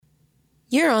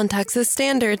You're on Texas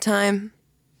Standard Time.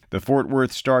 The Fort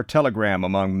Worth Star-Telegram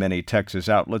among many Texas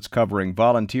outlets covering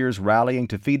volunteers rallying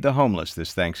to feed the homeless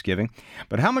this Thanksgiving.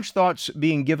 But how much thought's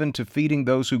being given to feeding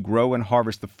those who grow and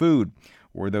harvest the food,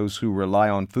 or those who rely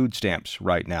on food stamps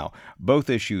right now? Both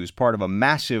issues part of a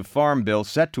massive farm bill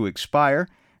set to expire.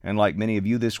 And like many of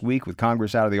you this week with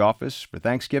Congress out of the office for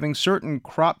Thanksgiving, certain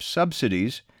crop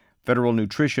subsidies, federal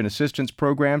nutrition assistance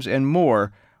programs, and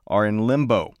more are in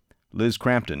limbo. Liz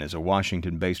Crampton is a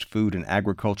Washington-based food and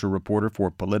agriculture reporter for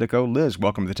Politico. Liz,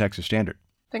 welcome to the Texas Standard.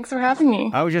 Thanks for having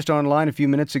me. I was just online a few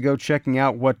minutes ago checking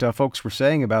out what folks were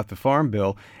saying about the farm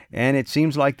bill, and it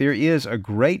seems like there is a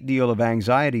great deal of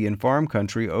anxiety in farm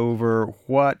country over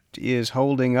what is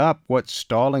holding up, what's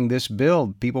stalling this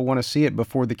bill. People want to see it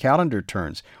before the calendar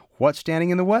turns. What's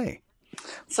standing in the way?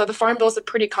 So the Farm Bill is a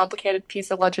pretty complicated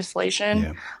piece of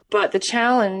legislation, but the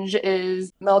challenge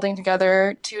is melding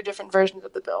together two different versions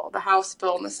of the bill, the House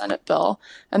bill and the Senate bill.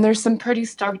 And there's some pretty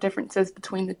stark differences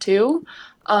between the two,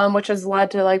 which has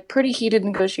led to pretty heated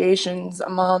negotiations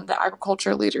among the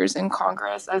agriculture leaders in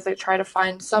Congress as they try to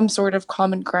find some sort of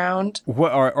common ground.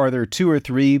 What are there two or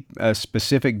three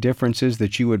specific differences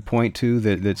that you would point to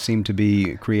that seem to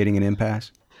be creating an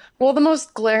impasse? Well, the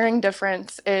most glaring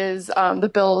difference is the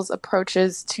bill's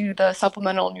approaches to the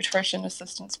Supplemental Nutrition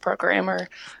Assistance Program, or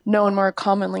known more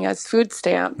commonly as food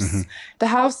stamps. Mm-hmm. The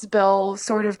House bill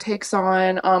sort of takes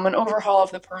on an overhaul of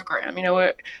the program.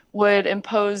 It would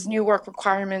impose new work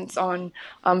requirements on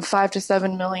 5 to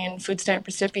 7 million food stamp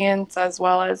recipients, as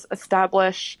well as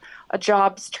establish a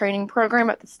jobs training program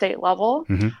at the state level,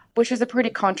 which is a pretty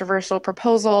controversial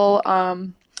proposal.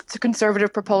 It's a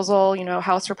conservative proposal.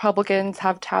 House Republicans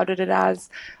have touted it as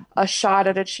a shot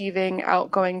at achieving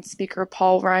outgoing Speaker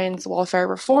Paul Ryan's welfare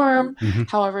reform.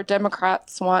 However,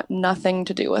 Democrats want nothing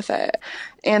to do with it.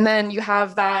 And then you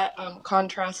have that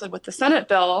contrasted with the Senate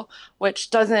bill, which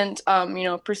doesn't,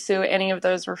 pursue any of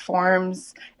those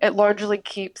reforms. It largely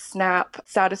keeps SNAP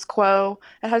status quo.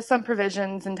 It has some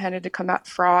provisions intended to combat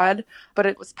fraud, but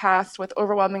it was passed with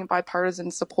overwhelming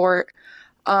bipartisan support.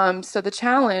 So the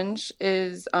challenge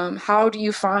is, how do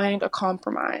you find a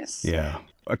compromise? Yeah.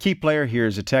 A key player here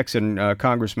is a Texan,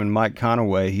 Congressman Mike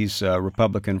Conaway. He's a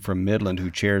Republican from Midland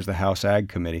who chairs the House Ag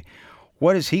Committee.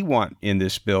 What does he want in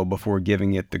this bill before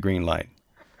giving it the green light?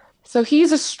 So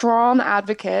he's a strong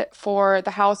advocate for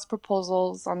the House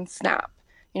proposals on SNAP.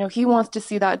 He wants to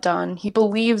see that done. He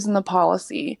believes in the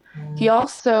policy. He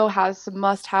also has some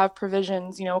must-have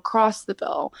provisions, across the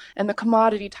bill. And the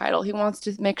commodity title, he wants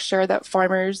to make sure that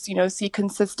farmers, see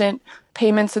consistent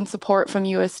payments and support from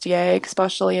USDA,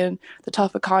 especially in the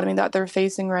tough economy that they're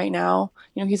facing right now.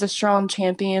 He's a strong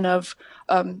champion of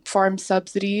farm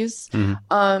subsidies. And,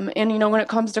 when it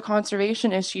comes to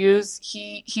conservation issues,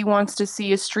 he wants to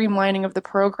see a streamlining of the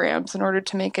programs in order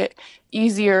to make it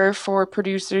easier for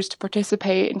producers to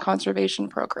participate in conservation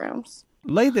programs.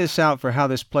 Lay this out for how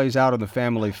this plays out on the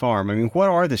family farm. What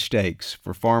are the stakes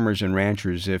for farmers and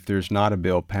ranchers if there's not a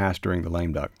bill passed during the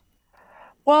lame duck?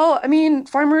 Well,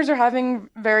 farmers are having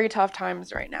very tough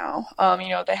times right now.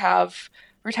 They have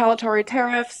retaliatory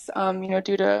tariffs,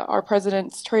 due to our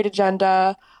president's trade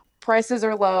agenda. Prices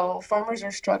are low. Farmers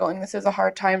are struggling. This is a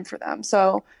hard time for them.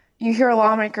 So you hear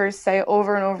lawmakers say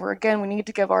over and over again, we need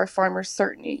to give our farmers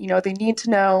certainty. They need to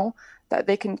know that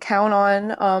they can count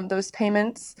on those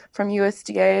payments from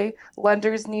USDA.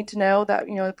 Lenders need to know that,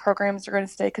 the programs are going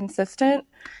to stay consistent.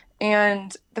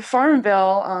 And the Farm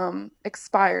Bill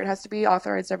expired, has to be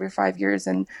authorized every 5 years.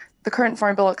 And the current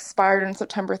Farm Bill expired on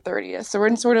September 30th. So we're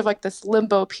in sort of this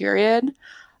limbo period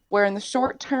where in the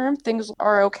short term, things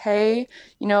are okay.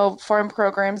 Farm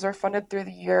programs are funded through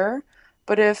the year.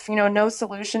 But if, no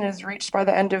solution is reached by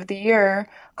the end of the year,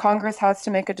 Congress has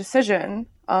to make a decision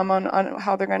on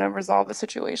how they're going to resolve the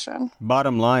situation.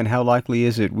 Bottom line, how likely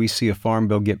is it we see a farm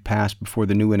bill get passed before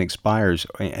the new one expires?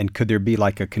 And could there be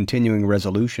a continuing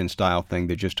resolution style thing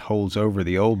that just holds over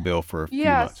the old bill for a few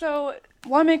months? Yeah, so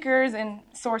lawmakers and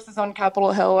sources on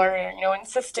Capitol Hill are,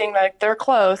 insisting that they're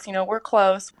close, we're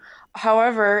close.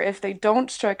 However, if they don't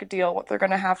strike a deal, what they're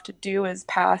going to have to do is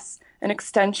pass an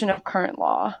extension of current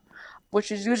law,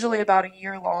 which is usually about a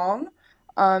year long.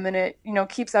 And it,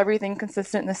 keeps everything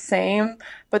consistent and the same.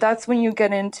 But that's when you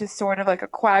get into sort of a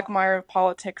quagmire of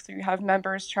politics where you have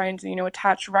members trying to,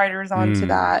 attach riders onto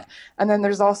that. And then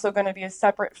there's also going to be a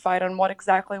separate fight on what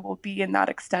exactly will be in that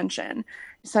extension.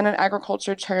 Senate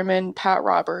Agriculture Chairman Pat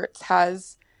Roberts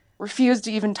has refused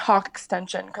to even talk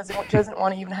extension because he doesn't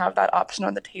want to even have that option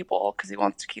on the table because he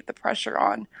wants to keep the pressure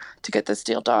on to get this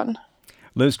deal done.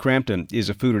 Liz Crampton is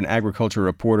a food and agriculture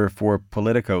reporter for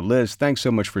Politico. Liz, thanks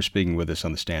so much for speaking with us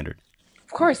on The Standard.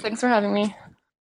 Of course. Thanks for having me.